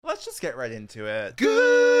let's just get right into it.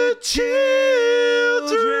 Good children.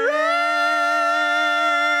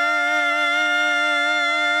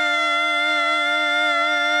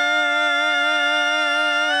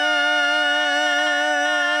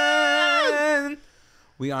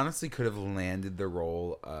 We honestly could have landed the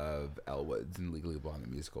role of Elle Woods in Legally Blonde the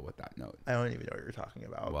musical with that note. I don't even know what you're talking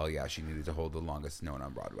about. Well, yeah, she needed to hold the longest note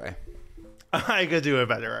on Broadway. I could do it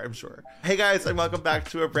better, I'm sure. Hey guys, and welcome back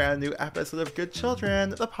to a brand new episode of Good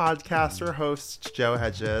Children, the podcast where hosts Joe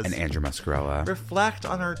Hedges And Andrew Mascarella reflect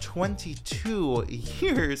on our 22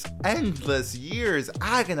 years, endless years,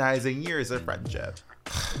 agonizing years of friendship.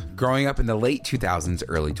 growing up in the late 2000s,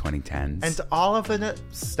 early 2010s. And all of the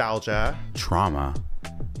nostalgia. Trauma.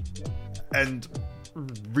 And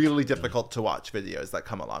really difficult to watch videos that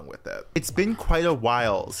come along with it. It's been quite a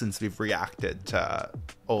while since we've reacted to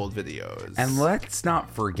old videos. And let's not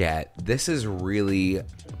forget, this is really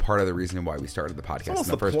part of the reason why we started the podcast. It's almost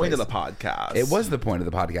the point of the podcast. It was the point of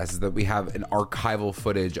the podcast, is that we have an archival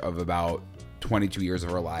footage of about 22 years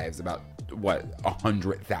of our lives, about,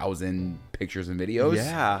 100,000 pictures and videos?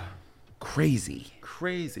 Yeah. Crazy.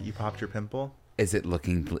 You popped your pimple? Is it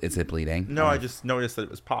bleeding? No, I just noticed that it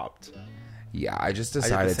was popped. Yeah, I just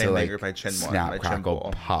decided to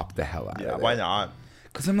pop the hell out of it. Yeah, why not?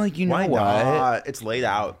 Because I'm like, why what? Not? It's laid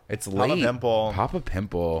out. It's pop late. A pimple. Pop a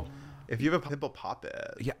pimple. If you have a pimple, pop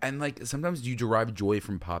it. Yeah, and like sometimes you derive joy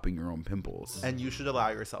from popping your own pimples. And you should allow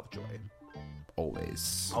yourself joy.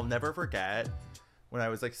 Always. I'll never forget when I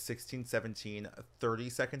was like 16, 17, 30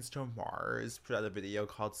 Seconds to Mars put out a video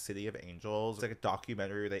called City of Angels. It's like a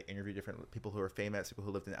documentary where they interview different people who are famous, people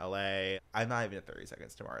who lived in LA. I'm not even a 30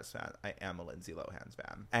 Seconds to Mars fan. I am a Lindsay Lohan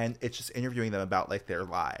fan. And it's just interviewing them about like their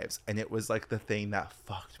lives. And it was like the thing that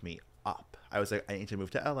fucked me up. I was like, I need to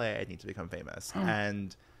move to LA. I need to become famous.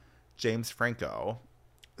 And James Franco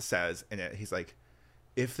says in it, he's like,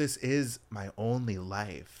 if this is my only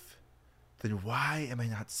life, then why am I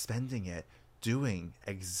not spending it doing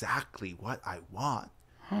exactly what I want?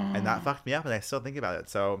 And that fucked me up, and I still think about it.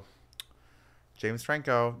 So James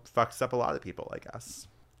Franco fucks up a lot of people, I guess.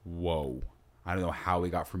 Whoa. I don't know how we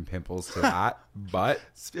got from pimples to that, but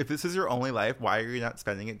if this is your only life, why are you not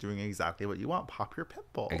spending it doing exactly what you want? Pop your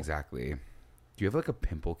pimple. Exactly. Do you have like a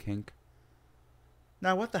pimple kink?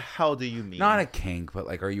 Now, what the hell do you mean? Not a kink, but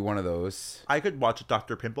like, are you one of those? I could watch a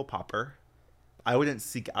Dr. Pimple Popper. I wouldn't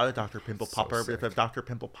seek out a Dr. Pimple Popper, but if a Dr.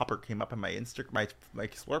 Pimple Popper came up on my my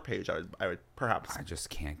Explore page, I would perhaps. I just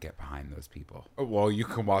can't get behind those people. Well, you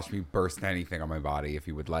can watch me burst anything on my body if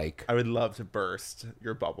you would like. I would love to burst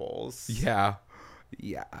your bubbles. Yeah.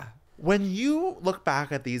 When you look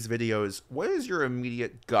back at these videos, what is your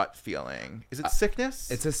immediate gut feeling? Is it sickness?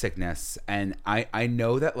 It's a sickness. And I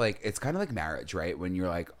know that, like, it's kind of like marriage, right? When you're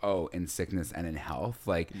like, oh, in sickness and in health.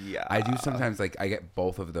 Like, yeah. I do sometimes, like, I get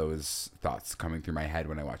both of those thoughts coming through my head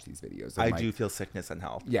when I watch these videos. I do feel sickness and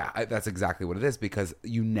health. Yeah, that's exactly what it is, because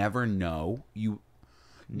you never know. You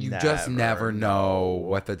just never know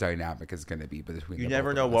what the dynamic is going to be between you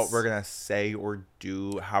never know what we're going to say or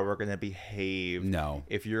do, how we're going to behave. No.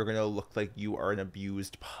 If you're going to look like you are an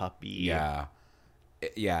abused puppy. Yeah.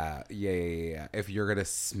 If you're going to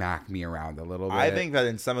smack me around a little bit. I think that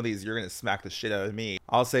in some of these, you're going to smack the shit out of me.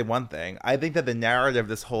 I'll say one thing. I think that the narrative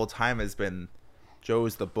this whole time has been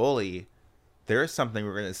Joe's the bully. There's something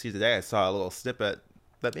we're going to see today. I saw a little snippet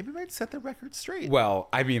that maybe might set the record straight. Well,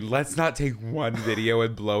 I mean, let's not take one video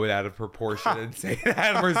and blow it out of proportion and say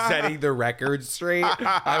that we're setting the record straight.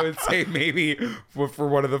 I would say maybe for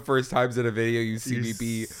one of the first times in a video you see me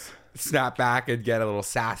be snap back and get a little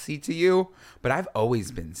sassy to you. But I've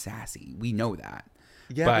always been sassy. We know that.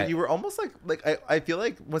 Yeah, but you were almost like I feel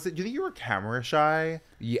like, do you think you were camera shy?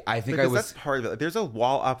 Yeah, I think because I was. That's part of it. Like, there's a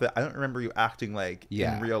wall up that I don't remember you acting like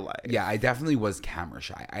in real life. Yeah, I definitely was camera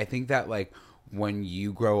shy. I think that like when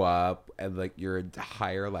you grow up and like your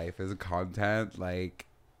entire life is content, like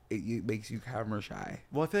it makes you camera shy.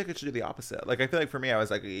 Well, I feel like it should do the opposite. Like I feel like for me, I was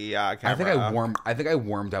like, yeah, camera. I think I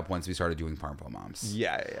warmed up once we started doing Farmville Moms.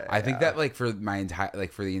 Yeah. I think that like for my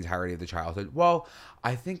for the entirety of the childhood. Well,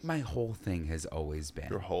 I think my whole thing has always been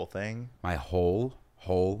your whole thing. My whole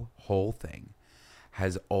thing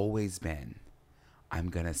has always been, I'm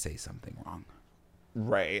gonna say something wrong.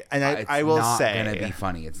 Right, and I will say it's not gonna be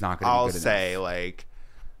funny. It's not gonna be good enough. I'll say like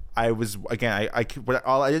I was again. I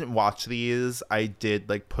didn't watch these. I did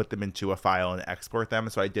like put them into a file and export them.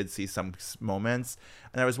 So I did see some moments,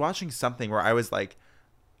 and I was watching something where I was like,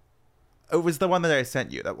 It was the one that I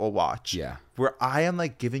sent you that we'll watch. Yeah. Where I am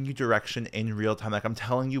like giving you direction in real time. Like I'm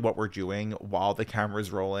telling you what we're doing while the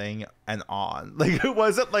camera's rolling and on. Like it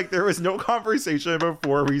wasn't like there was no conversation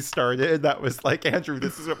before we started that was like, Andrew,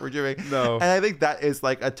 this is what we're doing. No. And I think that is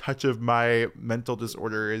like a touch of my mental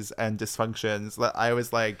disorders and dysfunctions that I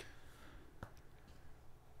was like,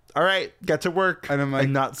 all right, get to work. And I'm like,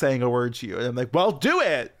 not saying a word to you. And I'm like, well, do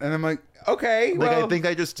it. And I'm like, okay. Like, well, I think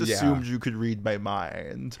I just assumed yeah. you could read my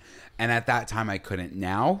mind. And at that time, I couldn't.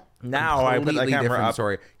 Now I put the completely camera different up.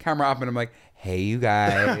 story. Camera up, and I'm like, hey, you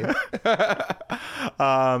guys.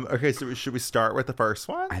 Okay, so should we start with the first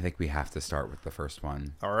one? I think we have to start with the first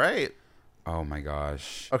one. All right. Oh my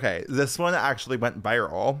gosh. Okay, this one actually went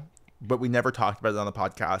viral, but we never talked about it on the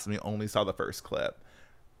podcast, and we only saw the first clip.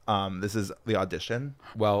 This is the audition.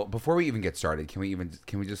 Well, before we even get started, can we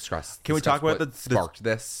just discuss Can we talk about what the sparked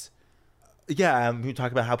this? Yeah, we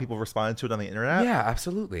talk about how people responded to it on the internet. Yeah,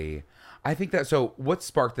 absolutely. I think that. So, what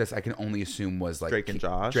sparked this? I can only assume was like Drake and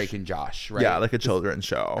Josh. Drake and Josh, right? Yeah, like a children's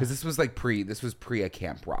show. Because this was pre a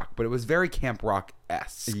Camp Rock, but it was very Camp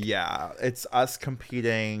Rock-esque. Yeah, it's us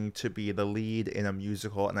competing to be the lead in a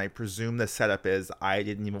musical, and I presume the setup is I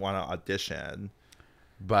didn't even want to audition.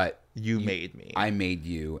 But you made me. I made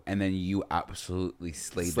you, and then you absolutely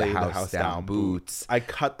slayed the house down boots. I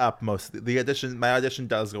cut up most of the audition. My audition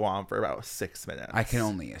does go on for about 6 minutes. I can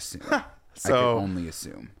only assume. So, I can only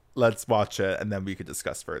assume. Let's watch it, and then we could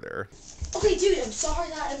discuss further. Okay, dude, I'm sorry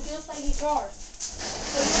that I'm gonna play guitar.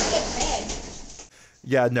 So don't get mad.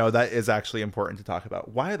 Yeah, no, that is actually important to talk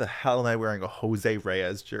about. Why the hell am I wearing a Jose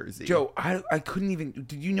Reyes jersey? Joe, I couldn't even.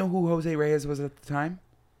 Did you know who Jose Reyes was at the time?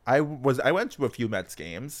 I went to a few Mets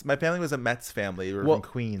games. My family was a Mets family. We were from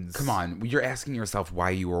Queens. Come on, you're asking yourself why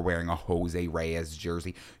you were wearing a Jose Reyes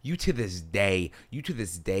jersey. You to this day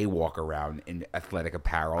walk around in athletic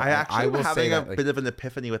apparel. I actually am having a that, bit of an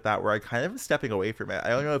epiphany with that, where I kind of am stepping away from it. I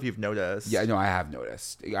don't know if you've noticed. Yeah, no, I have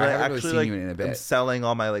noticed. But I haven't actually, really seen you in a bit. I'm selling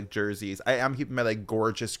all my like jerseys. I am keeping my like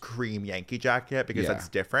gorgeous cream Yankee jacket because that's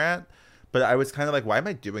different. But I was kind of like, why am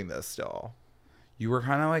I doing this still? You were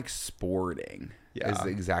kind of like sporting. Yeah. Is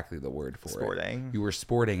exactly the word for Sporting. it. You were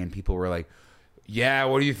sporting, and people were like, yeah,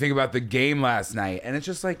 what do you think about the game last night? And it's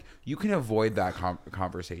just like, you can avoid that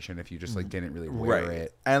conversation if you just like didn't really wear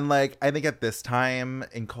it. And like, I think at this time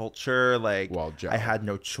in culture, like, Well, Joe, I had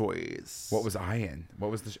no choice. What was I in?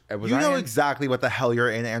 What was the? You know exactly what the hell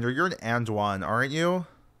you're in, Andrew. You're an Antoine, aren't you?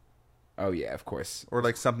 Oh yeah, of course. Or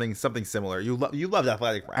like something similar. You loved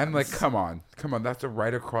athletic brands. I'm like, come on. That's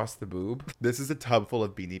right across the boob. This is a tub full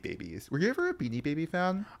of Beanie Babies. Were you ever a Beanie Baby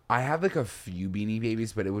fan? I had like a few Beanie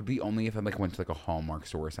Babies, but it would be only if I like went to like a Hallmark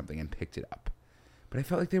store or something and picked it up. But I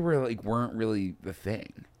felt like they weren't really the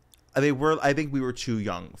thing. They were. I think we were too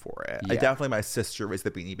young for it. Yeah. Definitely, my sister was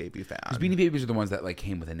the Beanie Baby fan. Because Beanie Babies are the ones that like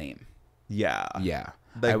came with a name. Yeah. Yeah.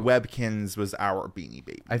 Like Webkins was our Beanie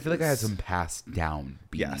Baby. I feel like I had some passed down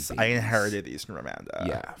Beanie Yes, Babies. I inherited these from Amanda.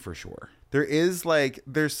 Yeah, for sure.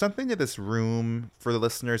 There's something to this room for the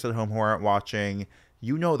listeners at home who aren't watching.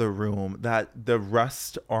 You know the room, that the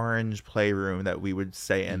rust orange playroom that we would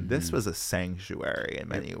stay in. This was a sanctuary in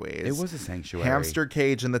many ways. It was a sanctuary. Hamster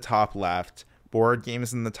cage in the top left, board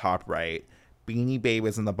games in the top right, Beanie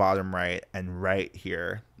Babies in the bottom right, and right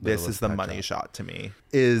here, this is the money shot to me,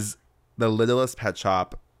 is the Littlest Pet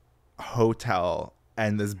Shop hotel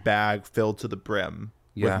and this bag filled to the brim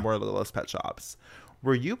with more Littlest Pet Shops.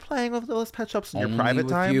 Were you playing with Littlest Pet Shops in your private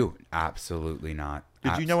time? You? Absolutely not.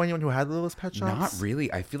 Did you know anyone who had Littlest Pet Shops? Not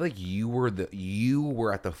really. I feel like you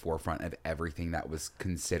were at the forefront of everything that was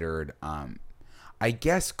considered I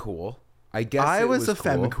guess cool. I was a cool.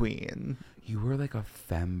 femme queen. You were like a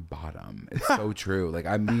femme bottom. It's so true. Like,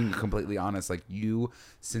 I'm being completely honest. Like, you,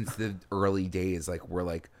 since the early days, like, were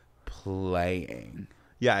like playing.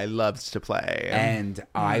 Yeah, I loved to play. And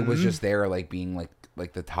I was just there, like, being like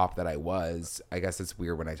the top that I was. I guess it's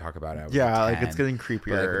weird when I talk about it. I was like it's 10. getting But,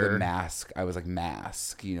 creepier. like, the mask, I was like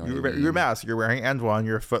mask. You know, you were mask. You're wearing Antoine.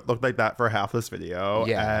 Your foot looked like that for half this video.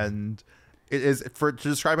 Yeah. And it is, to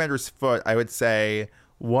describe Andrew's foot, I would say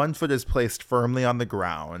one foot is placed firmly on the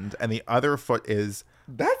ground, and the other foot is.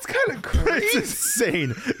 That's kind of It's crazy.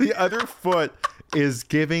 insane. The other foot is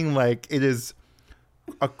giving like it is.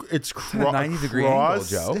 It's 90-degree angle,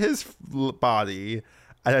 Joe. His body.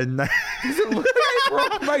 And Does it look like I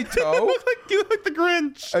broke my toe? you look like the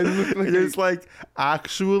Grinch. I look like it is like,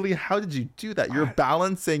 actually, how did you do that? You're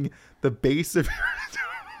balancing the base of your.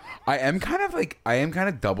 I am kind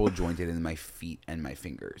of double jointed in my feet and my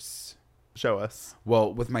fingers. Show us.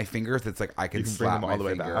 Well, with my fingers, it's like I can You can bring slap them my all the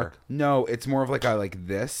way finger. back? No, it's more of like I like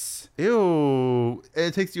this. Ew.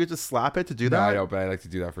 It takes you to slap it to do No, that? I don't, but I like to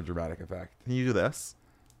do that for dramatic effect. Can you do this?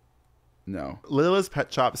 No. Littlest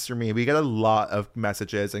Pet Shops for me, we get a lot of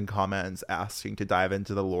messages and comments asking to dive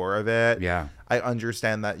into the lore of it. Yeah. I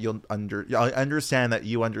understand that I understand that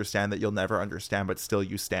you understand that you'll never understand, but still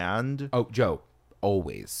you stand. Oh, Joe,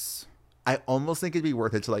 always. I almost think it'd be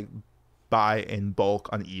worth it to like buy in bulk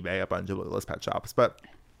on eBay a bunch of Littlest Pet Shops. But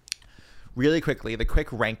really quickly, the quick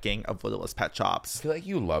ranking of Littlest Pet I Shops. feel like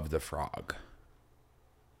you love the frog.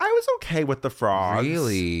 I was okay with the frogs.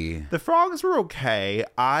 Really? The frogs were okay.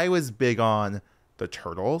 I was big on the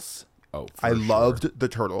turtles. Oh, I for loved the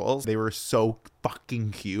turtles. They were so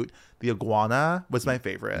fucking cute. The iguana was my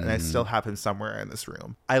favorite, and I still have him somewhere in this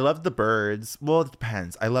room. I loved the birds. Well, it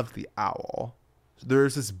depends. I loved the owl.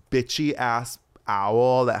 There's this bitchy ass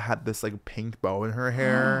owl that had this like pink bow in her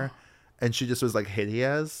hair, and she just was like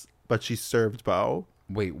hideous, but she served Bo.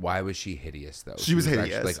 Wait, why was she hideous though? She was actually,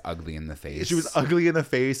 hideous. like ugly in the face. She was ugly in the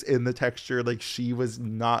face, in the texture. Like she was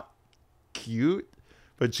not cute,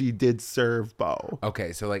 but she did serve Bo.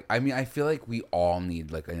 Okay, so like I mean, I feel like we all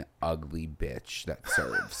need like an ugly bitch that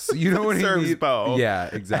serves. You know what I Serves mean? Bo. Yeah,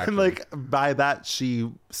 exactly. And like by that,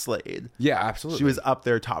 she slayed. yeah, absolutely. She was up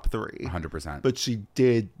there top 3. 100%. But she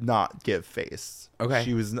did not give face. Okay.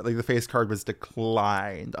 She was like the face card was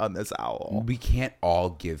declined on this owl. We can't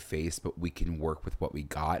all give face, but we can work with what we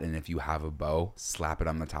got. And if you have a bow, slap it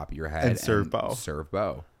on the top of your head And serve Bo. Serve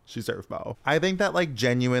Bo. She served Bo. I think that like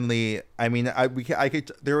genuinely, I mean, I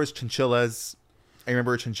could. There was chinchillas. I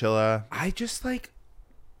remember a chinchilla. I just like.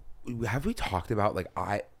 Have we talked about like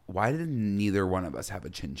why did neither one of us have a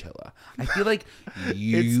chinchilla? I feel like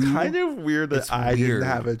you. It's kind of weird that it's I weird. didn't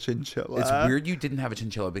have a chinchilla. It's weird you didn't have a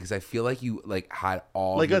chinchilla because I feel like you like had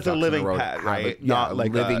all Like your as a ducks in living row to pet, have right? Not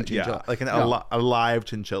like living a, chinchilla, yeah, like an No. a live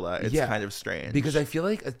chinchilla. It's Yeah. kind of strange Because I feel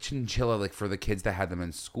like a chinchilla, like for the kids that had them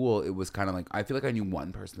in school, it was kind of like I feel like I knew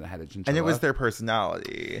one person that had a chinchilla, and it was their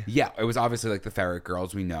personality. Yeah, it was obviously like the ferret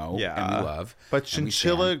girls we know, Yeah, and we love, But and we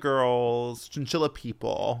chinchilla stand. girls, chinchilla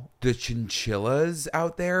people. The chinchillas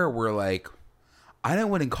out there were like, I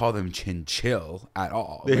wouldn't call them chinchill at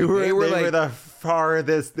all. They Like, were like the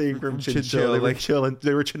farthest thing from chinchilla. They were like- chilling.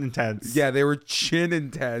 They were chin intense. yeah, they were chin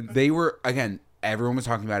intense. They were again. Everyone was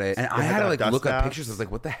talking about it, and I had had to that like dust look up mask. pictures. I was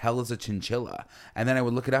like, "What the hell is a chinchilla?" And then I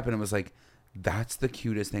would look it up, and it was like, "That's the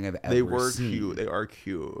cutest thing I've ever They were seen." cute. They are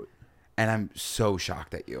cute. And I'm so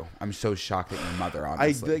shocked at you. I'm so shocked at your mother. I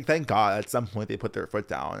Honestly, thank God at some point they put their foot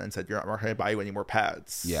down and said, "You're not going to buy you any more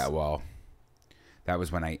pets." yeah. Well, that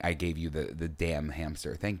was when I gave you the damn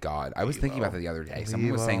hamster. Thank God. I was thinking about that the other day.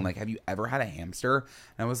 Someone was Lilo. saying like, "Have you ever had a hamster?"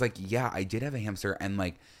 And I was like, "Yeah, I did have a hamster," and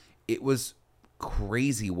like, it was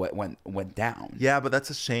crazy what went down. Yeah, but that's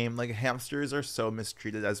a shame. Like hamsters are so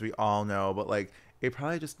mistreated, as we all know. But like, it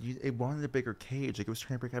probably just it wanted a bigger cage. Like it was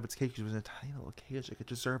trying to break out of its cage. It was in a tiny little cage. Like it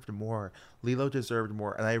deserved more. Lilo deserved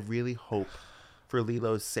more, and I really hope, for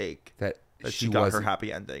Lilo's sake, That that she she got her wasn't.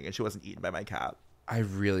 happy ending and she wasn't eaten by my cat. I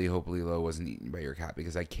really hope Lilo wasn't eaten by your cat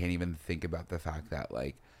because I can't even think about the fact that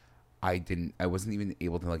like I wasn't even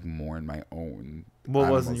able to like mourn my own. Well, it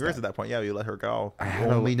wasn't animals yours that- at that point. Yeah, you let her go. I You had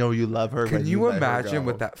a- only know you love her. Can when you let her imagine go.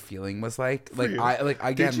 what that feeling was like? Like you. I like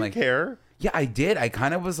again Did you like care? yeah, I did. I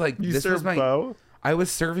kind of was like You this was served my Bo? I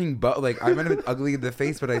was serving Bo. Like I might have been ugly in the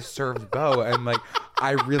face, but I served Bo, and like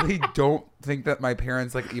I really don't think that my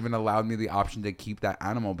parents like even allowed me the option to keep that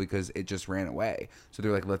animal because it just ran away. So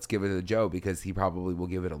they're like, let's give it to Joe because he probably will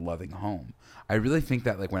give it a loving home. I really think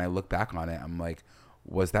that like when I look back on it, I'm like,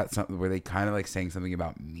 was that something? Were they kind of like saying something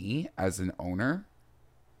about me as an owner,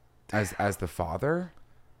 as the father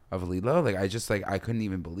of Lilo? Like I just like I couldn't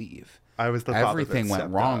even believe. I was the father Everything that went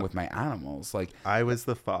stepped wrong up. with my animals. Like I was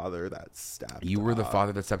the father that stepped. you were the up.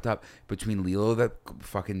 father that stepped up. Between Lilo that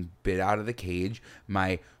fucking bit out of the cage,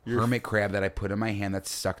 my hermit crab that I put in my hand that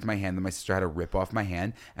stuck to my hand that my sister had to rip off my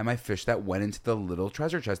hand, and my fish that went into the little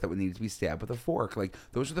treasure chest that would need to be stabbed with a fork. Like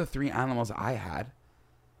those are the 3 animals I had.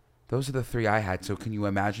 Those are the 3 I had. So can you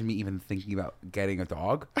imagine me even thinking about getting a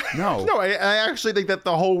dog? No. No, I actually think that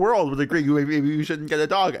the whole world would agree. Maybe you shouldn't get a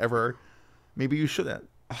dog ever. Maybe you shouldn't.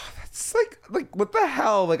 It's like what the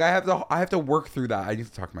hell? Like I have to work through that. I need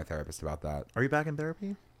to talk to my therapist about that. Are you back in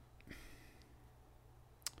therapy?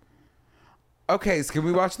 Okay, so can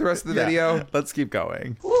we watch the rest of the Yeah. video? Let's keep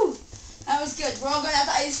going. Woo! That was good. We're all going out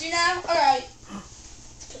to ice you now? Alright.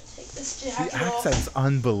 Take this The jacket off. accent's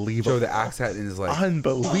unbelievable. Joe, the accent is like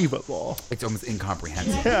Unbelievable. it's almost Can I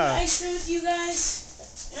incomprehensible. do Yeah. ice cream with you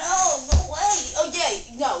guys? No, no way. Oh,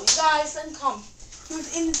 yeah. No, you guys, then come.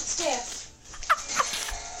 Who's in the staff?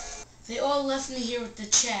 They all left me here with the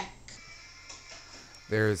check.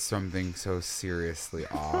 There is something so seriously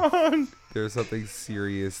off. There's something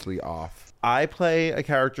seriously off. I play a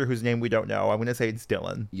character whose name we don't know. I'm going to say it's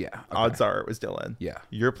Dylan. Yeah. Okay. Odds are it was Dylan. Yeah.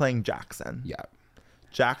 You're playing Jackson. Yeah.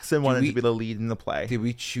 Jackson wanted we- to be the lead in the play. Did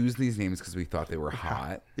we choose these names because we thought they were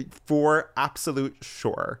hot? For absolute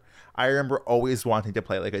sure. I remember always wanting to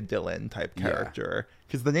play like a Dylan type Yeah. character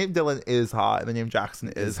because the name Dylan is hot and the name Jackson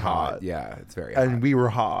is hot. Yeah, it's very hot. And we were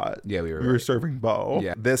hot. Yeah, we were We were right. serving Bo.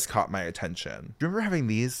 Yeah. This caught my attention. Do you remember having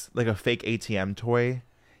these like a fake ATM toy?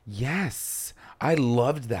 Yes. I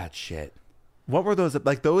loved that shit. What were those?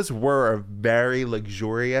 Like those were a very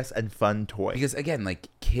luxurious and fun toy. Because again, like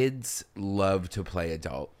kids love to play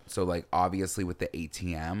adult. So like obviously with the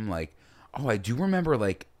ATM, like I do remember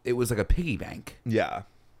like it was like a piggy bank. Yeah.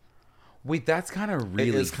 Wait, that's kind of really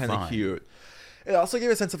It is kind of fun. cute. It also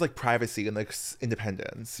gave a sense of like privacy and like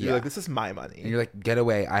independence. You're Yeah. like, this is my money. And you're like, get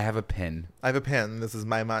away, I have a pin. I have a pin. This is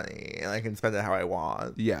my money, and I can spend it how I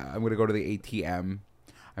want. Yeah, I'm gonna go to the ATM.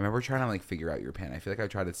 I remember trying to like figure out your pin. I feel like I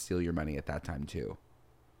tried to steal your money at that time too.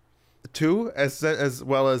 Two, as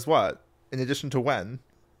well as what? In addition to when?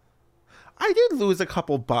 I did lose a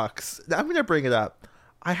couple bucks. I'm gonna bring it up.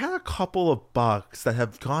 I had a couple of bucks that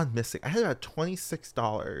have gone missing. I had about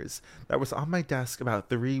 $26 that was on my desk about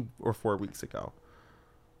 3 or 4 weeks ago.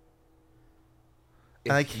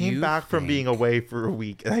 And I If came you back from being think- away for a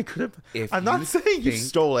week, and I could have. If I'm not you saying you think-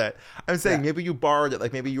 stole it. I'm saying Yeah. maybe you borrowed it.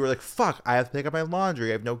 Like maybe you were like, "Fuck, I have to pick up my laundry.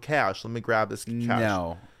 I have no cash. Let me grab this cash."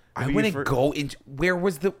 No. I Maybe you wouldn't for- go into where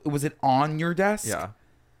was it on your desk? Yeah.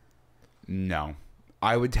 No.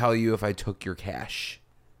 I would tell you if I took your cash.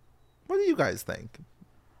 What do you guys think?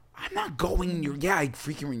 I'm not going in your I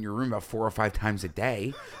freak you in your room about 4 or 5 times a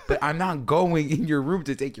day, but I'm not going in your room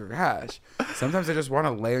to take your cash. Sometimes I just want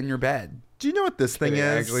to lay on your bed. Do you know what this thing I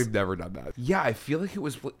is? actually have never done that. Yeah, I feel like it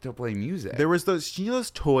was to play music. There was those, you know,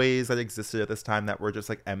 those toys that existed at this time that were just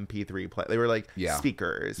like MP3 play. They were like Yeah.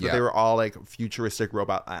 speakers, but Yeah. they were all like futuristic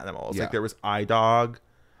robot animals. Yeah. Like there was iDog.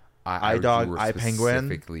 iDog, do iPenguin.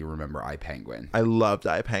 specifically remember iPenguin. I loved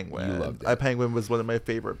iPenguin. You loved it. iPenguin was one of my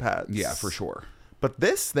favorite pets. Yeah, for sure. But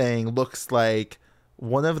this thing looks like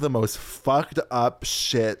one of the most fucked up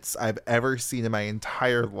shits I've ever seen in my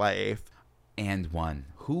entire life. And One.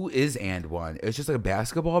 Who is And One? It's just like a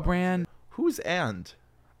basketball brand. Who's and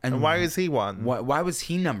why is he one? Why was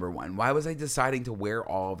he number one? Why was I deciding to wear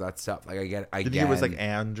all of that stuff? Like I Maybe it was like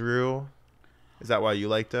Andrew. Is that why you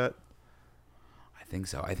liked it? I think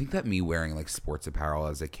so. I think that me wearing like sports apparel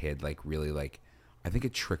as a kid, like really like, I think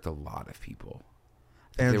it tricked a lot of people.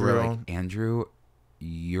 They were like, Andrew,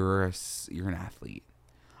 you're an athlete.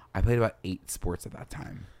 I played about 8 sports at that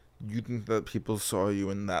time. You think that people saw you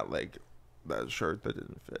in that like that shirt that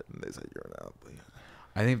didn't fit, and they said you're an athlete?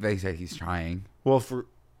 I think they said he's trying. Well, I think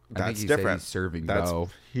that's he said different. he's serving That's Bo.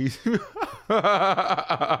 he's.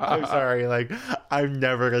 I'm sorry. Like I'm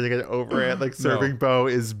never gonna get over it. Like serving Bo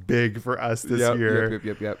is big for us this year.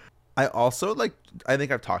 Yep. I also like. I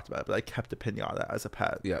think I've talked about it, but I kept a pinata as a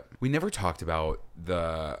pet. Yep. We never talked about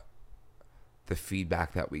the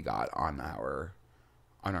feedback that we got on our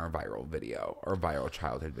viral video, or viral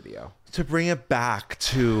childhood video. To bring it back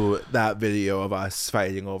to that video of us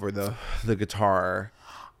fighting over the guitar.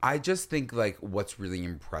 I just think like what's really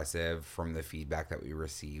impressive from the feedback that we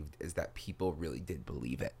received is that people really did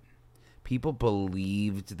believe it. People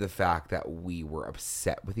believed the fact that we were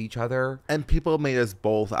upset with each other. And people made us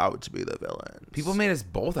both out to be the villains. People made us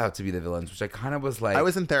both out to be the villains, which I kind of was like... I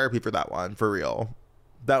was in therapy for that one, for real.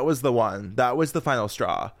 That was the one. That was the final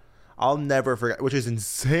straw. I'll never forget, which is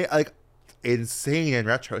insane, like insane in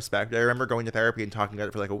retrospect. I remember going to therapy and talking about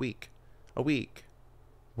it for like a week.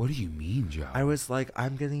 What do you mean, Joe? I was like,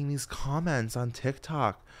 I'm getting these comments on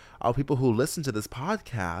TikTok of people who listen to this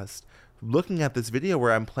podcast looking at this video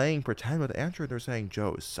where I'm playing pretend with Andrew. They're saying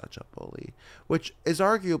Joe is such a bully, which is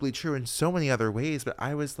arguably true in so many other ways. But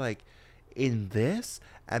I was like, in this?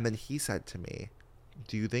 And then he said to me,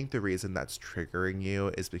 do you think the reason that's triggering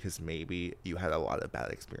you is because maybe you had a lot of bad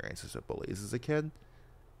experiences with bullies as a kid?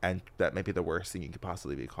 And that may be the worst thing you could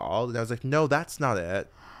possibly be called? And I was like, no, that's not it.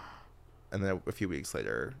 And then a few weeks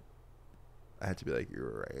later, I had to be like, you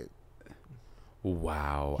were right.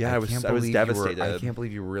 Wow. Yeah, I was devastated. I can't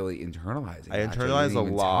believe you were really internalizing I that, Joe. You internalized didn't a even tell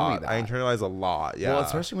me lot. that. I internalized a lot. Yeah. Well,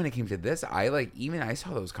 especially when it came to this, I saw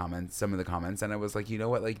those comments, some of the comments, and I was like, you know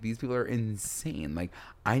what? Like, these people are insane. Like,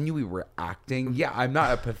 I knew we were acting. Yeah, I'm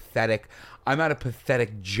not a pathetic,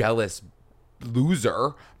 jealous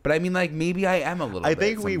loser, but I mean, like, maybe I am a little I bit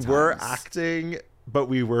think we were sometimes. acting, but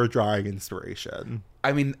we were drawing inspiration.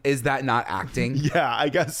 I mean, is that not acting? Yeah, I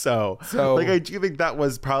guess so. So- like, I do think that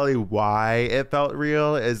was probably why it felt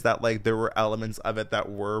real, is that like there were elements of it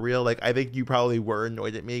that were real. Like, I think you probably were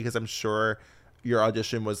annoyed at me because I'm sure your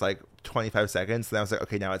audition was like 25 seconds. And I was like,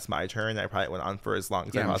 okay, now it's my turn. I probably went on for as long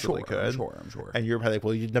as I possibly could. I'm sure. And you were probably like,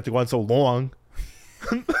 well, you didn't have to go on so long.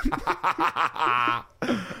 I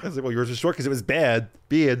was like, well, yours was short because it was bad.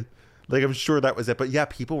 Like, I'm sure that was it. But yeah,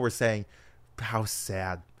 people were saying how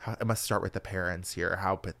sad. It must start with the parents here.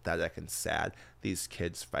 How pathetic and sad these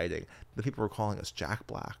kids fighting. The people were calling us Jack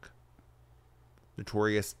Black.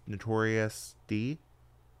 Notorious D.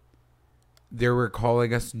 They were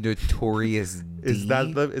calling us Notorious D. Is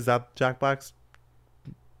that Jack Black's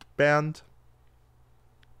band?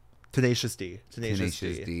 Tenacious D. Tenacious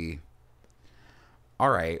D. All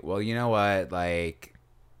right. Well, you know what? Like,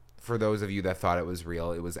 for those of you that thought it was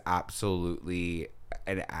real, it was absolutely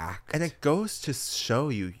an act. And it goes to show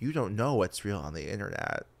you don't know what's real on the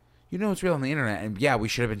internet. You know it's real on the internet, and yeah, we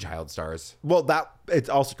should have been child stars. Well, that it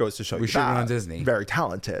also goes to show we you should have that. been on Disney. Very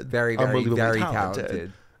talented, very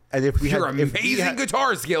talented. And if we your had amazing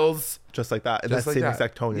guitar skills, just like that, and Just that like same that.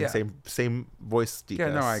 exact tone Yeah. and same voice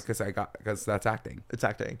deepness. Yeah, no, because that's acting. It's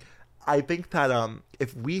acting. I think that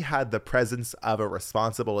if we had the presence of a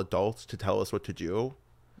responsible adult to tell us what to do,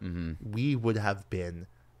 we would have been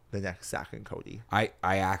the next Zach and Cody. I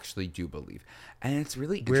actually do believe, and it's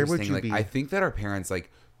really Where would interesting. you Like, be? I think that our parents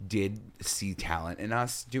did see talent in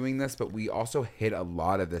us doing this, but we also hid a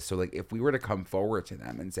lot of this. So like, if we were to come forward to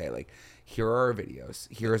them and say like, here are our videos,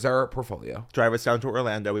 here's our portfolio, Drive us down to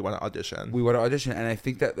Orlando. We want to audition. we want to audition, and I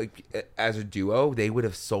think that like as a duo, they would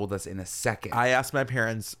have sold us in a second. I asked my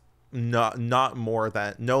parents no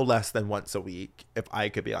less than once a week if I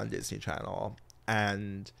could be on Disney Channel,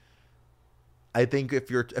 and I think if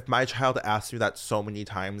my child asked me that so many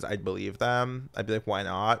times, I'd believe them. I'd be like, why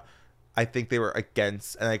not? I think they were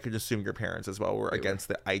against, and I could assume your parents as well were against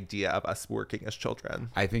the idea of us working as children.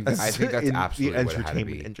 I think that's in absolutely the what it had to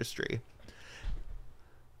entertainment be. industry.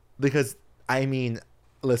 Because I mean,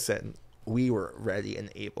 listen, we were ready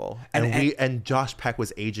and able, and Josh Peck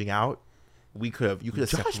was aging out. You could have Josh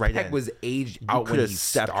stepped right Peck in. was aged out when could he have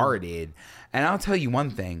stepped- started, and I'll tell you one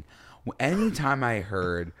thing: anytime I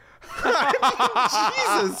heard.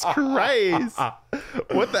 Jesus Christ!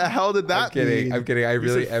 What the hell did that mean? I'm kidding. I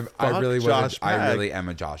really am. I Fuck really Josh Peck. am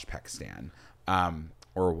a Josh Peck stan,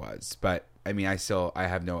 or was. But I mean, I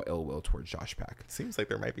have no ill will towards Josh Peck. Seems like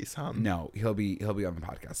there might be some. No, he'll be on the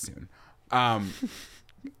podcast soon.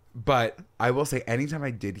 But I will say, anytime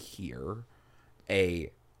I did hear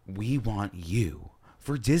 "We want you"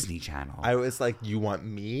 for Disney Channel, I was like, "You want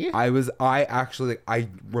me?" I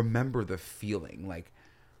remember the feeling like.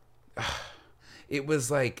 It was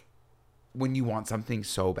like when you want something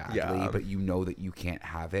so badly, Yeah. but you know that you can't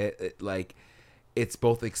have it. It's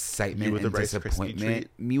both excitement You with and the Rice Krispie disappointment. treat?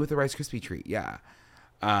 Me with the Rice Krispie treat, yeah.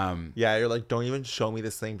 Yeah, you're like, don't even show me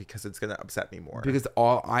this thing because it's gonna upset me more. Because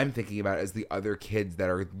all I'm thinking about is the other kids that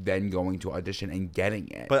are then going to audition and getting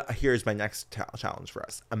it. But here's my next challenge for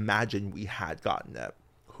us. Imagine we had gotten it.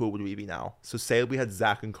 Who would we be now? So say we had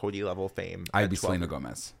Zach and Cody level fame. I'd at be 12. Selena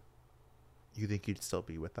Gomez. You think you'd still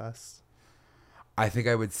be with us? I think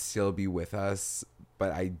I would still be with us,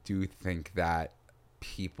 but I do think that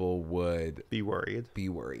people would Be worried. be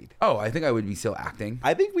worried. Oh, I think I would be still acting.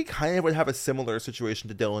 I think we kind of would have a similar situation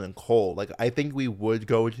to Dylan and Cole. Like, I think we would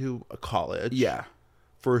go to a college. Yeah.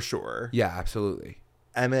 For sure. Yeah, absolutely.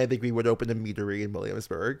 And then I think we would open a meadery in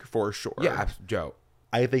Williamsburg. For sure. Yeah, Joe.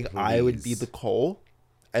 I think I would be Please. the Cole.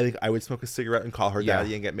 I think I would smoke a cigarette and call her Yeah.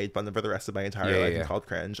 daddy and get made fun of for the rest of my entire Yeah, life yeah. and called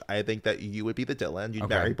cringe. I think that you would be the Dylan. You'd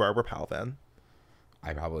Okay. marry Barbara Palvin.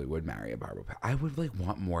 I probably would marry a Barbara. I would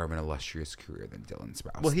want more of an illustrious career than Dylan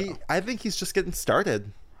Sprouse. Well, though. I think he's just getting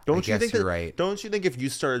started. Don't you guess think you're that, right. Don't you think if you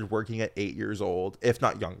started working at 8 years old, if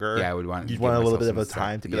not younger, Yeah, I would want to you'd give want a little myself bit of a some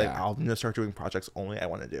time to be stuff. like, Yeah. I'm gonna start doing projects only I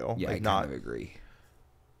want to do. Yeah, like I not kind of agree.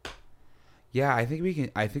 Yeah, I think we can.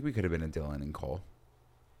 I think we could have been a Dylan and Cole.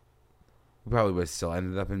 We probably would have still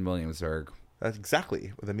ended up in Williamsburg. That's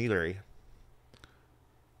exactly with a meadery.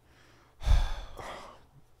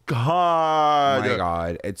 God, Oh my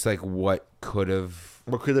God, it's like what could have.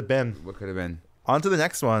 what could have been? What could have been? On to the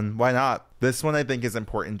next one. Why not? This one I think is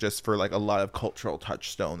important just for like a lot of cultural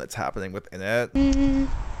touchstone that's happening within it.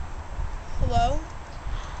 Hello?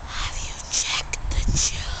 Have you checked the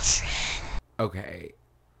children? Okay,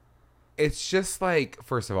 it's just like,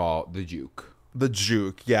 first of all, the juke. The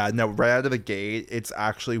juke, yeah, no, right out of the gate, it's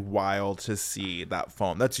actually wild to see that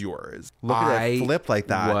phone. That's yours. Look at it flip like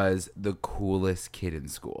that. Was the coolest kid in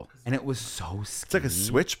school, and it was so skinny. It's like a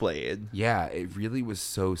switchblade. Yeah, it really was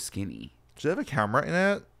so skinny. Does it have a camera in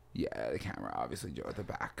it? Yeah, the camera, obviously, Joe at the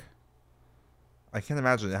back. I can't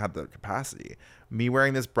imagine it had the capacity. Me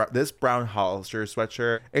wearing this brown Hollister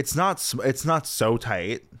sweatshirt. It's not so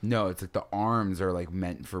tight. No, it's like the arms are like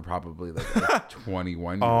meant for probably like a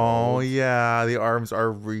 21-year-old. Oh yeah, the arms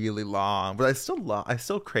are really long, but I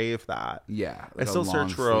still crave that. Yeah, I like still a search long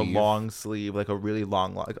for a sleeve. long sleeve, like a really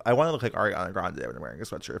long. Like, I want to look like Ariana Grande when I'm wearing a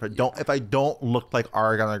sweatshirt. If I don't look like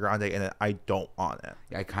Ariana Grande in it, I don't want it.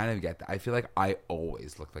 Yeah, I kind of get that. I feel like I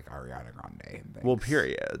always look like Ariana Grande in things. Well,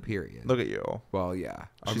 period. Period. Look at you. Well, yeah.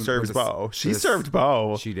 She serves Bo. She served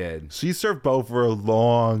Bo. She did. She served Bo for a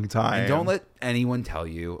long time. And don't let anyone tell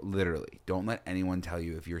you, literally, don't let anyone tell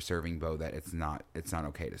you if you're serving Bo that it's not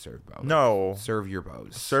okay to serve Bo. No. Serve your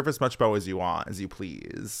bows. Serve as much Bo as you want, as you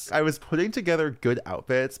please. I was putting together good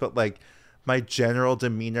outfits, but like my general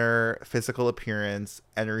demeanor, physical appearance,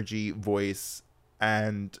 energy, voice,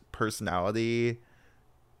 and personality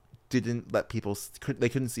didn't let people they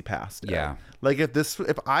couldn't see past it. Yeah. Like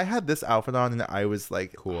if I had this outfit on and I was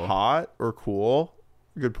like Cool. hot or cool,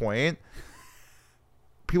 good point,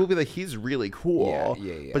 people would be like, he's really cool.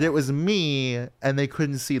 Yeah. But it was me, and they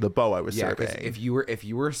couldn't see the Bo I was Yeah, because serving. if you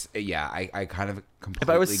were, yeah, I kind of completely.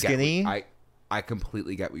 If I was get skinny? I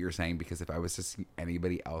completely get what you're saying, because if I was to see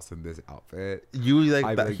anybody else in this outfit, You like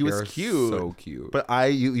I'd that be like, he was "They're cute, so cute." But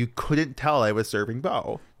you couldn't tell I was serving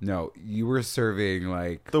Bo. No, you were serving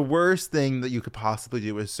like The worst thing that you could possibly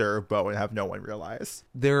do is serve Bo and have no one realize.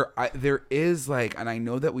 there is like, and I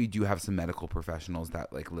know that we do have some medical professionals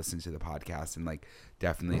that like listen to the podcast, and like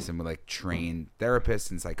definitely some like trained therapists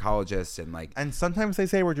and psychologists, and like And sometimes they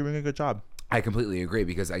say we're doing a good job. I completely agree,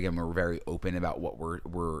 because again, we're very open about what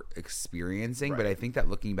we're experiencing. But I think that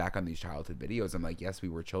looking back on these childhood videos, I'm like, yes, we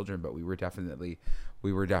were children, but we were definitely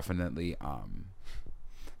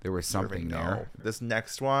there was something No. there. This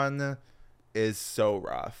next one is so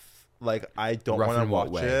rough. Like, I don't Rough want to in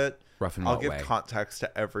what watch way? it. Rough in I'll what give way? context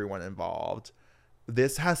to everyone involved.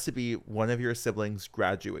 This has to be one of your siblings'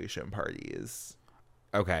 graduation parties.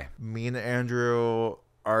 Okay. Me and Andrew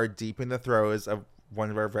are deep in the throes of one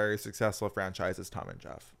of our very successful franchises, Tom and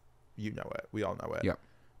Jeff. You know it. We all know it. Yep.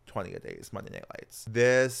 20 a Days, Monday Night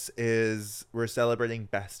Lights. We're celebrating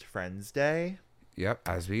Best Friends Day. Yep.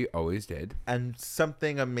 As we always did. And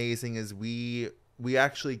something amazing is we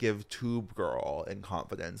actually give Tube Girl in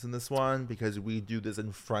confidence in this one, because we do this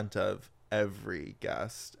in front of every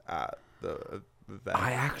guest at the event.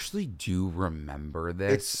 I actually do remember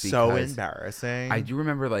this. It's so because embarrassing. I do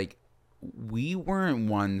remember, like, we weren't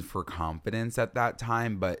one for confidence at that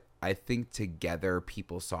time, but I think together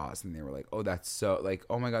people saw us and they were like, oh, that's so, like,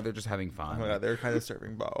 oh my God, they're just having fun. Oh my God, they're kind of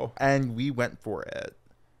serving Bo. And we went for it.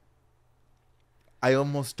 I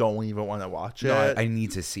almost don't even want to watch it. No, I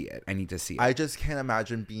need to see it. I just can't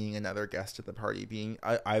imagine being another guest at the party, being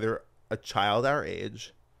either a child our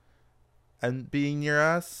age and being near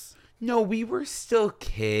us. No, we were still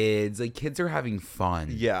kids. Like, kids are having fun.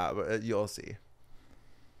 Yeah, but you'll see.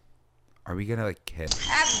 Are we gonna, like, kid?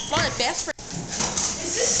 Having fun at best friend.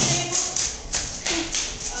 Is this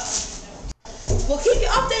We'll keep you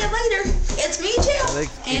updated later. It's me too. Like,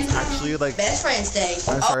 it's actually like Best Friends Day.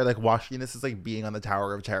 I'm sorry, like watching this is like being on the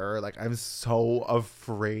Tower of Terror. Like, I'm so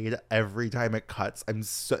afraid every time it cuts.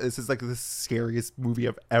 This is like the scariest movie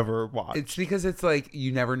I've ever watched. It's because it's like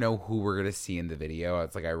you never know who we're gonna see in the video.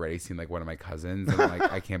 It's like I already seen like one of my cousins, and I'm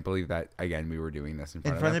like, I can't believe that again we were doing this in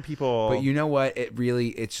front of them. people. But you know what?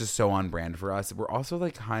 It's just so on brand for us. We're also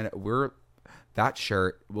like that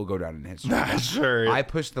shirt will go down in history. That shirt. I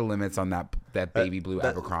pushed the limits on that baby blue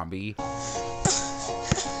Abercrombie.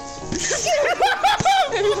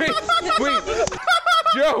 wait,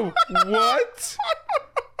 Joe, what?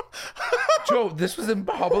 Joe, this was in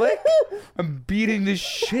public? I'm beating the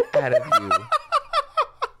shit out of you.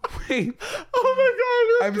 Wait. Oh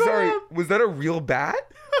my God. I'm sorry. Was that a real bat?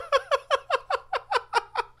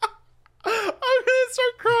 I'm gonna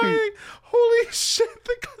start crying. Holy shit!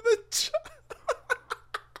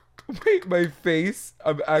 Wait, my face.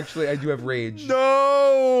 I do have rage.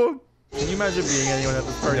 No. Can you imagine being anyone at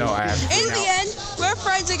this party? No, I have. In the end, we're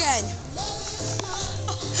friends again.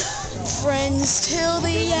 Friends till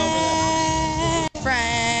the end.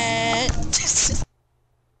 Friends.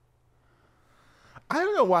 I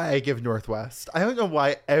don't know why I give Northwest. I don't know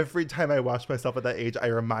why every time I watch myself at that age, I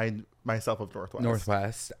remind myself of Northwest.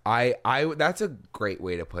 Northwest. I that's a great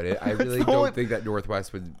way to put it. I really the don't only- think that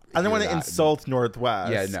Northwest would. I don't want to hear that. insult Northwest.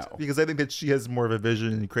 Yeah, no. Because I think that she has more of a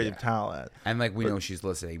vision and creative Yeah. talent. And like we know she's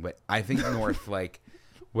listening, but I think North like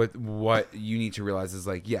what you need to realize is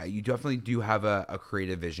like, yeah, you definitely do have a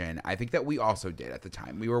creative vision. I think that we also did at the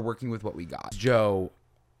time. We were working with what we got. Joe,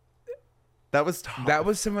 That was tough. That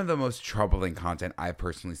was some of the most troubling content I've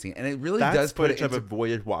personally seen, and it really That's does put it footage I've into.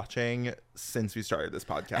 avoided watching since we started this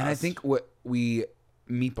podcast. And I think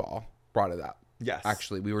Meatball brought it up. Yes.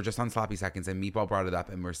 Actually, we were just on Sloppy Seconds, and Meatball brought it up,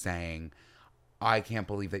 and we're saying, I can't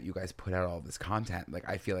believe that you guys put out all this content. Like,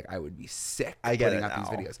 I feel like I would be sick putting out these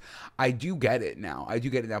videos. I do get it now.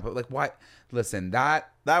 But like, what? Listen,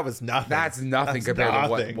 that was nothing. That's nothing That's compared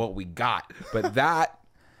nothing. to what we got. But that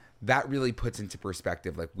really puts into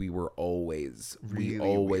perspective, like, we always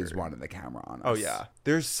weird. wanted the camera on us. Oh yeah,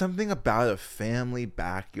 there's something about a family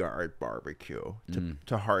backyard barbecue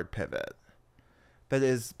to hard pivot that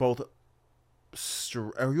is both. I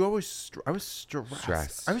was stressed.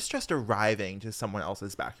 I was stressed arriving to someone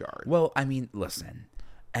else's backyard. Well, I mean, listen,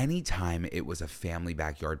 anytime it was a family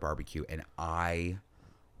backyard barbecue and I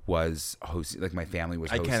was hosting, like my family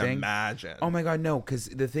was hosting. I can't imagine. Oh my God, no. Because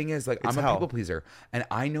the thing is, like, I'm a people pleaser and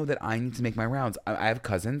I know that I need to make my rounds. I have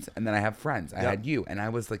cousins and then I have friends. I had you, and I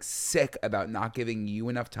was like sick about not giving you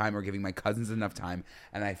enough time or giving my cousins enough time.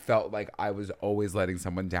 And I felt like I was always letting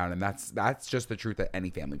someone down. And that's just the truth at any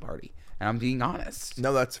family party. And I'm being honest.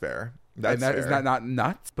 No, that's fair. Is that not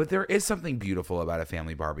nuts? But there is something beautiful about a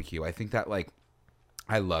family barbecue. I think that, like,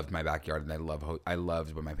 I loved my backyard, and I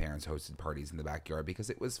loved when my parents hosted parties in the backyard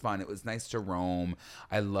because it was fun. It was nice to roam.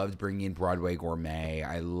 I loved bringing in Broadway Gourmet.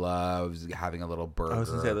 I loved having a little burger. I was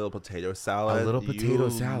gonna say a little potato salad. A little potato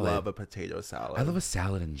salad. I love a potato salad. I love a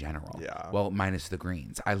salad in general. Yeah. Well, minus the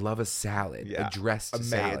greens. I love a salad. Yeah. A dressed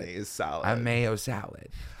salad. Mayonnaise salad. A mayo salad.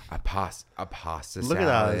 A pasta Look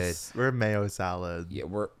salad. at us. We're mayo salad. Yeah,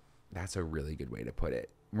 that's a really good way to put it.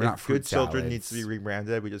 We're If not fruit Good Children salads. needs to be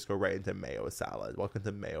rebranded, we just go right into mayo salad. Welcome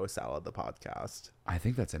to Mayo Salad, the podcast. I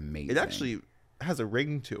think that's amazing. It actually has a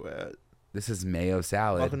ring to it. This is mayo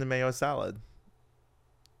salad. Welcome to Mayo Salad.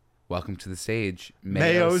 Welcome to the stage.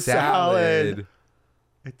 Mayo salad.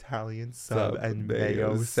 Italian sub and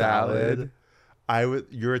mayo salad.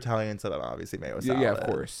 You're Italian sub, I'm obviously mayo salad. Yeah, of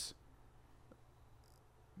course.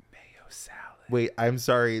 Mayo salad. Wait, I'm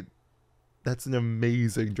sorry. That's an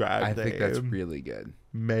amazing drag I name. think that's really good.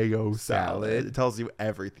 Mayo salad. Salad. It tells you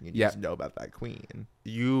everything you need to know about that queen.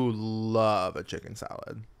 You love a chicken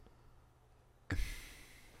salad.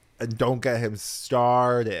 And don't get him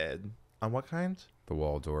started. On what kind? The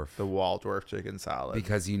Waldorf. The Waldorf chicken salad.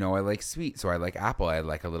 Because I like sweet, so I like apple. I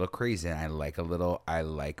like a little craisin. I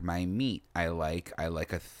like my meat. I like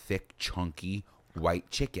a thick, chunky white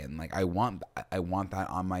chicken. Like I want that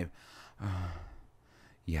on my.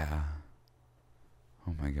 Yeah.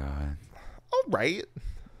 Oh my God. All right.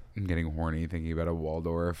 I'm getting horny thinking about a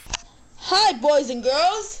Waldorf. Hi, boys and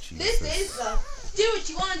girls. This is the Do What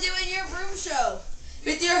You Want to Do in Your Room show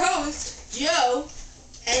with your hosts, Joe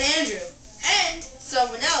and Andrew, and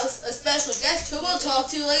someone else, a special guest who we'll talk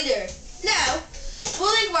to later. Now,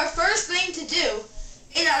 we'll think of our first thing to do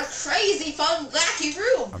in our crazy, fun, wacky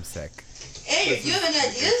room. I'm sick. Andrew, do you have any Intro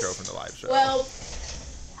ideas? from the live show. Well,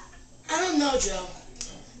 I don't know, Joe.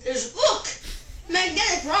 Look,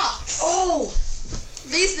 magnetic rocks. Oh,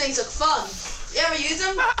 these things look fun. You ever use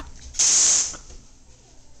them?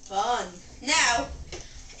 Fun. Now,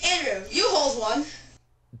 Andrew, you hold one. Do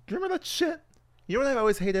you remember that shit? You know what I've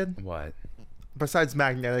always hated? What? Besides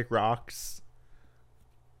magnetic rocks,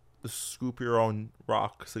 the scoop your own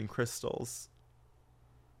rocks and crystals.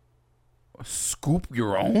 Scoop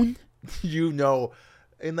your own? You know,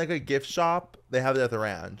 in like a gift shop, they have it at the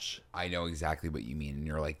ranch. I know exactly what you mean, and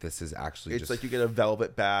you're like, this is actually It's just like you get a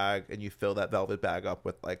velvet bag and you fill that velvet bag up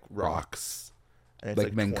with like rocks. And it's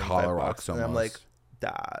Like Mancala $25. rocks And I'm like, almost.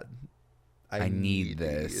 Dad, I need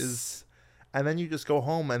these. this. And then you just go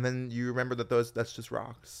home and then you remember that that's just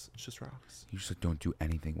rocks. It's just rocks. You just don't do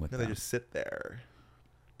anything with No, them. they just sit there.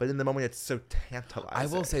 But in the moment, it's so tantalizing. I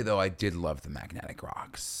will say though, I did love the magnetic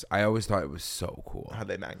rocks. I always thought it was so cool. how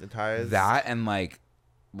they magnetize. That and like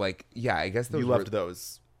yeah, I guess those you were, loved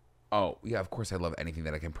those. Oh yeah, of course I love anything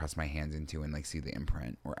that I can press my hands into and like see the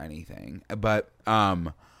imprint or anything. But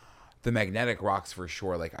the magnetic rocks for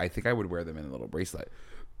sure. Like I think I would wear them in a little bracelet.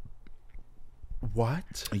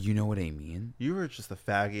 What? You know what I mean? You were just the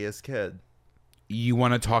faggiest kid. You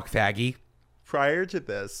want to talk faggy? Prior to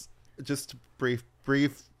this, just brief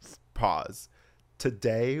pause.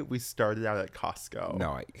 Today we started out at Costco. No,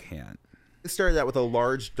 I can't. It started out with a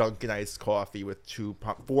large Dunkin' iced coffee with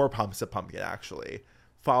 4 pumps of pumpkin, actually,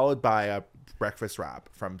 followed by a breakfast wrap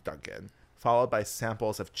from Dunkin', followed by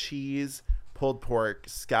samples of cheese, pulled pork,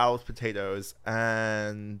 scalloped potatoes,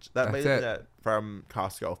 and that made it from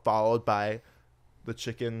Costco, followed by the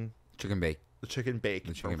chicken bake. bake The from chicken bake.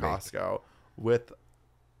 Costco with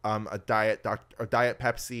a diet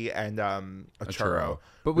Pepsi and a churro.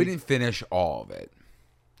 But we didn't finish all of it.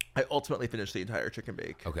 I ultimately finished the entire chicken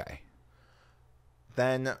bake. Okay.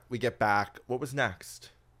 Then we get back. What was next?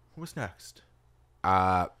 What was next?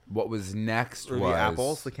 What was next Were was the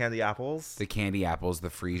apples, the candy apples, the candy apples, the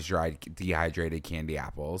freeze-dried, dehydrated candy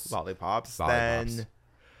apples. lollipops. Lollipops.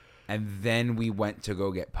 And then we went to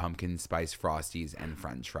go get pumpkin spice frosties and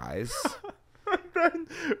french fries. Then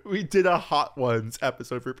we did a Hot Ones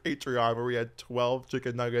episode for Patreon where we had 12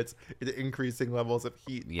 chicken nuggets in increasing levels of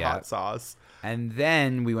heat and hot sauce. And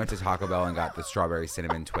then we went to Taco Bell and got the strawberry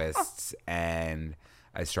cinnamon twists and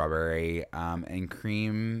a strawberry and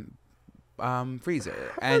cream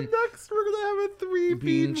freezer. And next we're gonna have a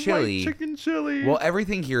 3-bean chili. white chicken chili. Well,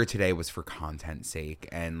 everything here today was for content's sake,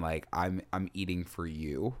 and like I'm eating for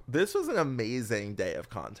you. This was an amazing day of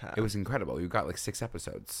content. It was incredible. You got like 6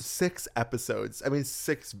 episodes 6 episodes. I mean,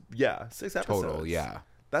 6 episodes total. Yeah,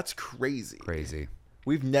 that's crazy. crazy.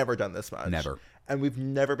 We've never done this much. Never. And we've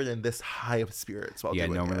never been in this high of spirits while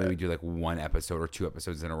doing normally it. we do like 1 episode or 2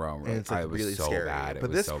 episodes in a row. And Like, it's like it was really so scary. bad. It But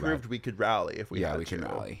was this so proved bad. we could rally if we had we can to.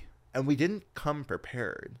 rally. And we didn't come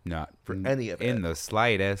prepared. Not for any of it. in the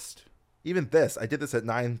slightest. Even this, I did this at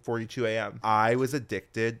 9:42 a.m. I was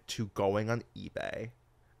addicted to going on eBay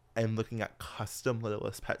and looking at custom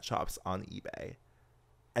Littlest pet shops on eBay.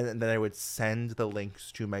 And then I would send the links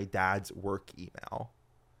to my dad's work email.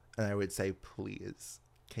 And I would say, please,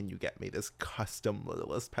 can you get me this custom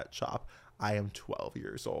Littlest pet shop? I am 12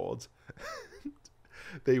 years old.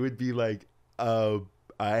 They would be like a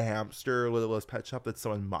hamster Littlest pet shop that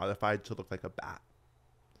someone modified to look like a bat.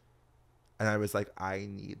 And I was like, I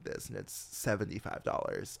need this, and it's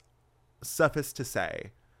 $75. Suffice to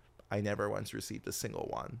say, I never once received a single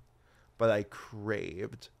one, but I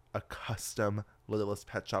craved a custom Littlest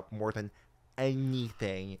pet shop more than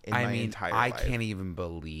anything in my entire life. I can't even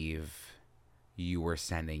believe you were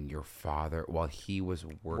sending your father while he was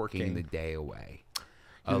working the day away.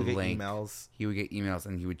 He would get emails. He would get emails,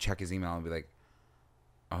 and he would check his email and be like,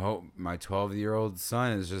 oh, my 12-year-old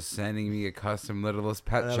son is just sending me a custom Littlest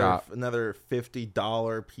pet shop. Another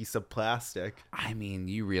 $50 piece of plastic. I mean,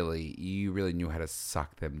 you really knew how to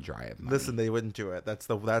suck them dry of money. Listen, they wouldn't do it. That's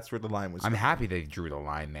where the line was. I'm happy they drew the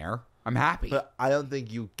line there. I'm happy. But I don't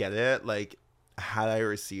think you get it. Like, had I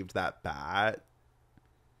received that bat,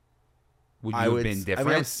 would you have been different? I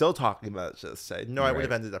mean, I'm still talking about it just today. No, I Right. would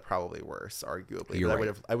have ended up probably worse, arguably. You're but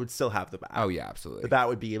right. I would still have the bat. Oh, yeah, absolutely. The bat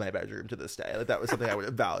would be in my bedroom to this day. Like, that was something I would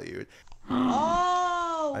have valued.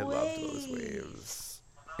 Oh, I loved those waves.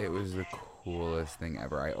 It was the coolest thing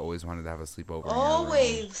ever. I always wanted to have a sleepover. in your All room.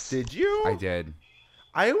 waves. Did you? I did.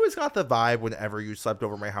 I always got the vibe whenever you slept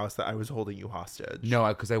over my house that I was holding you hostage. No,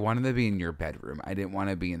 because I wanted to be in your bedroom. I didn't want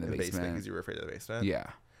to be in the basement. because you were afraid of the basement. Yeah.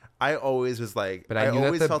 I always was like, But I knew that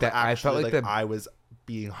always the felt ba- actually I felt like I was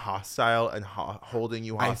being hostile and holding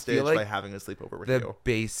you I hostage feel like by having a sleepover with The you.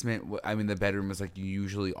 basement, the bedroom was like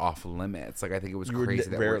usually off limits. Like I think it was You were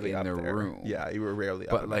crazy that we're rarely in up the there. room. Yeah, you were rarely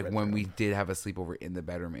up But in my like when bedroom. we did have a sleepover in the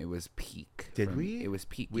bedroom, it was peak. Did we? It was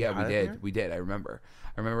peak. We Yeah, had we it did. there? We did. I remember.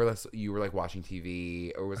 You were like watching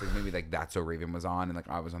TV, or it was like maybe like That's So Raven was on, and like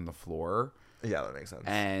I was on the floor, Yeah, that makes sense.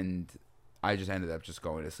 and I just ended up just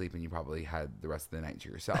going to sleep, and you probably had the rest of the night to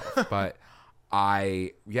yourself. But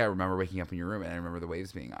I remember waking up in your room, and I remember the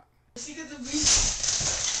waves being up.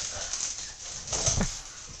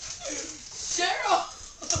 Cheryl!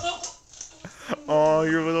 Oh,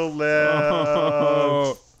 your little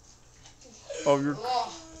lips. Oh, you're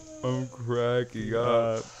I'm cracking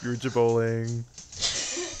you're jabowling.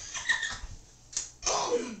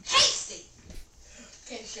 Hasty!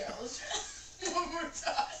 Okay, Cheryl, let's try one more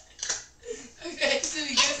time. Okay, so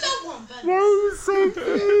we get that one, but Why are you so you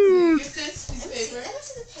cute? get this piece of paper.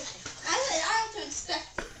 I have to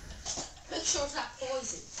inspect it. Make sure it's not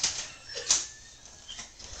poison.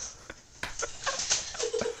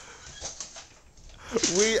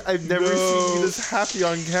 Wait, I've never seen you this happy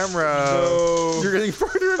on camera. No. You're getting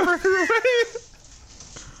further and further away.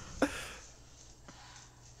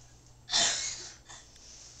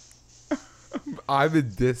 I'm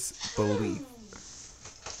in disbelief.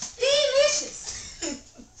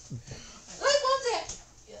 Delicious! Like one day.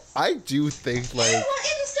 Yes. I do think like Everyone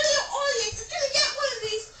in the studio audience is gonna get one of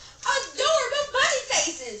these adorable bunny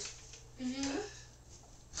faces.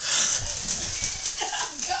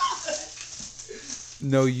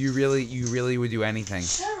 God. No, you really would do anything.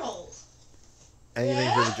 Cheryl.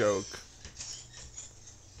 anything for the joke.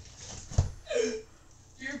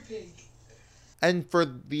 You're big. And for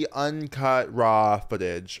the uncut raw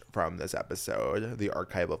footage from this episode, the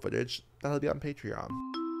archival footage, that'll be on Patreon.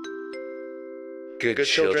 Good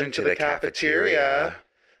children to the cafeteria.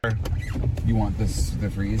 You want the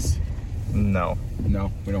freeze? No.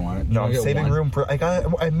 No, we don't want it. No, Can I I'm get saving one? room for.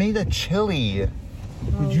 I made a chili.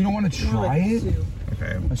 But you don't want to try it?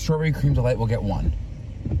 Okay. A strawberry cream delight. We'll get one.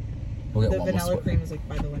 We'll get The one. We'll vanilla split. cream is like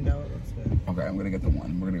by the window. It looks good. Okay, I'm gonna get the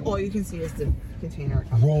one. We're gonna get All one. you can see is the container. it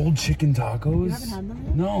comes in. Rolled chicken tacos. You haven't had them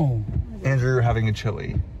yet? No. Andrew, you're having a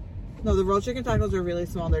chili. No, the rolled chicken tacos are really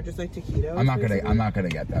small. They're just like taquitos. I'm not gonna. basically. I'm not gonna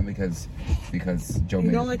get them because Joe You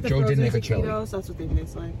made. don't like the Joe did frozen make a chili. taquitos? That's what they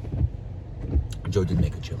taste like. Joe did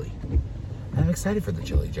make a chili. I'm excited for the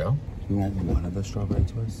chili, Joe. You want one of the strawberry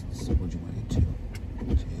twists? Or would you want to get two?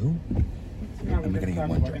 Two? I'm gonna get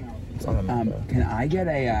one drink. It's on the menu. Can I get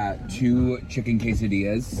a 2 chicken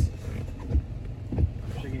quesadillas?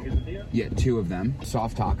 Yeah, 2 of them.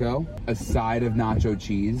 Soft taco, a side of nacho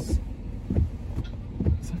cheese.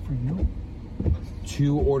 Is that for you?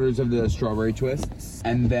 2 orders of the strawberry twists,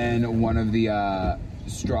 and then one of the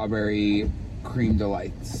strawberry cream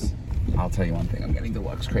delights. I'll tell you one thing, I'm getting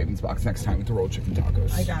deluxe cravings box next time with the rolled chicken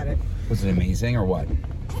tacos. I got it. Was it amazing or what?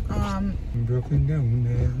 Broken down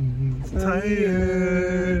and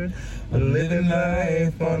tired, living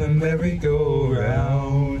life on a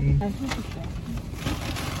merry-go-round.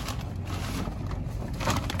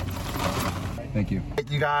 Thank you.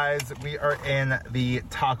 You guys, we are in the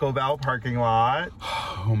Taco Bell parking lot,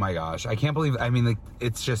 Oh my gosh, I can't believe. I mean, like,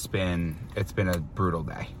 it's been a brutal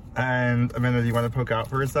day. and Amanda, do you want to poke out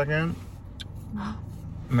for a second?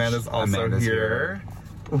 Amanda's also Amanda's here.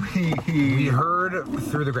 We heard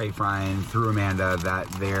through the grapevine, through Amanda, that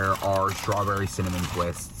there are strawberry cinnamon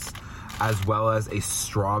twists, as well as a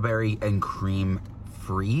strawberry and cream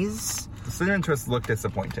freeze. The cinnamon twists look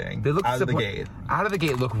disappointing. They look out of the gate. Out of the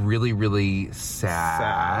gate, look really, really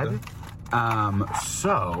sad.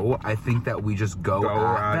 So I think that we just go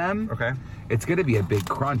at them. Okay. It's gonna be a big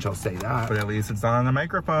crunch, I'll say that. But at least it's on the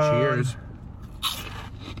microphone. Cheers.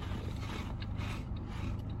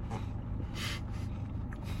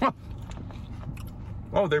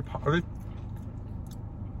 Oh, are they?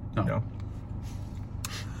 No.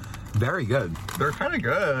 Very good. They're kind of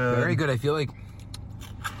good. Very good. I feel like,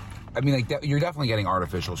 I mean, like, you're definitely getting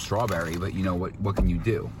artificial strawberry, but you know what can you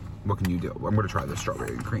do? What can you do? I'm gonna try the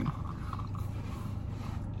strawberry and cream.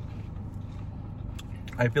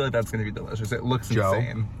 I feel like that's going to be delicious. It looks Joe?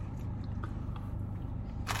 insane.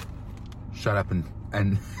 Shut up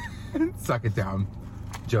and suck it down.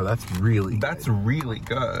 Joe, that's really That's good. really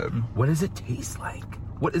good. What does it taste like?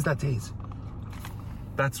 What is that taste?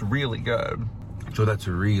 That's really good. Joe, that's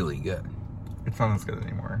really good. It's not as good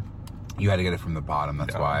anymore. You had to get it from the bottom,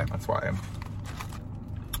 that's Yeah, why. That's why.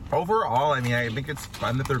 Overall, I mean, I think it's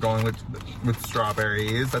fun that they're going with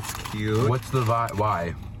strawberries. That's cute. What's the vibe?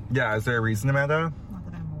 Why? Yeah, is there a reason, Amanda? Not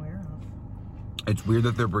that I'm aware of. It's weird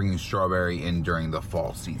that they're bringing strawberry in during the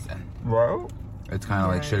fall season. Bro? It's kind of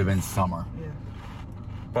like Right. should have been summer. Yeah.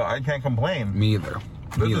 But I can't complain. Me either.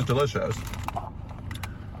 This Me is either. delicious.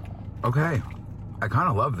 Okay. I kind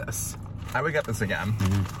of love this. I would get this again.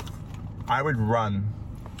 I would run.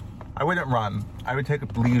 I wouldn't run. I would take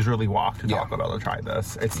a leisurely walk to Yeah. Taco Bell to try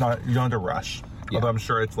this. It's not, you don't have to rush. Yeah. Although I'm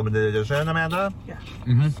sure it's limited edition, Amanda. Yeah.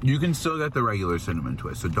 You can still get the regular cinnamon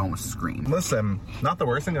twist, so don't scream. Listen, not the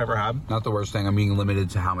worst thing I've ever had. Not the worst thing. I'm being limited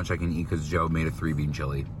to how much I can eat because Joe made a 3-bean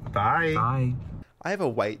chili. Bye. Bye. I have a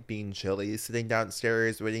white bean chili sitting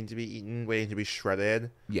downstairs waiting to be eaten, waiting to be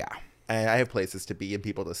shredded. Yeah. And I have places to be and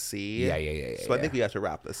people to see. Yeah. So I think we have to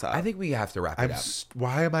wrap this up. I think we have to wrap it up.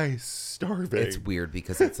 Why am I starving? It's weird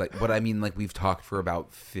because it's like, but I mean, like, we've talked for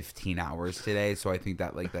about 15 hours today, so I think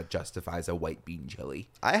that, like, that justifies a white bean chili.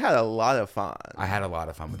 I had a lot of fun. I had a lot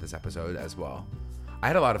of fun with this episode as well. I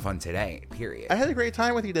had a lot of fun today, period. I had a great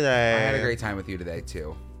time with you today. I had a great time with you today,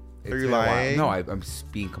 too. Are you been a while. lying? No, I'm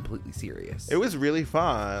being completely serious. It was really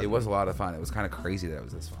fun. It was a lot of fun. It was kind of crazy that it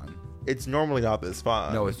was this fun. It's normally not this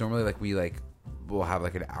fun. No, it's normally like we'll have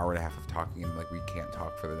like an hour and a half of talking and like we can't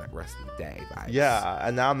talk for the rest of the day. Vibes. Yeah,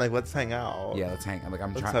 and now I'm like, let's hang out. Yeah, let's hang. I'm like, I'm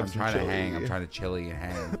Let's trying have some to hang. chili. I'm trying to chili and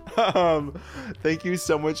hang. Thank you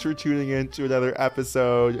so much for tuning in to another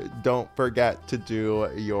episode. Don't forget to do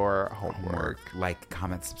your homework. Like,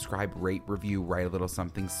 comment, subscribe, rate, review, write a little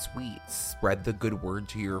something sweet. Spread the good word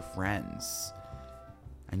to your friends.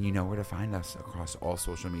 And you know where to find us across all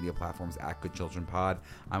social media platforms at Good Children Pod.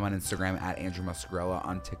 I'm on Instagram at Andrew Muscarella,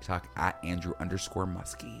 on TikTok at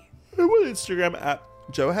Andrew_Muskie. I'm on Instagram at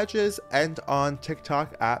Joe Hedges and on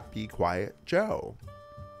TikTok at Be Quiet Joe.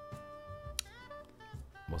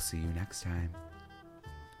 We'll see you next time.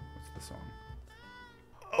 What's the song?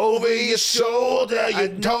 Over your shoulder, you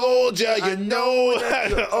told ya, you know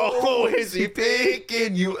that I'll always be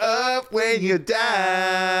picking you up when you're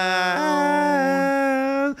down.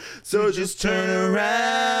 So just turn around.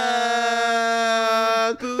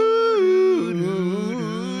 Ooh.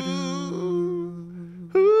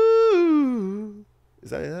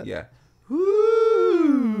 Is that it? Yeah.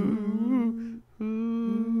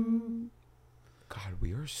 God,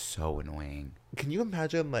 we are so annoying. Can you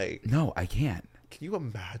imagine, like... No, I can't. Can you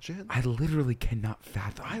imagine? I literally cannot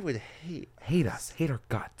fathom. I would hate hate us. Hate our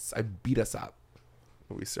guts. I'd beat us up.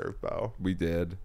 what we serve, Bo. We did.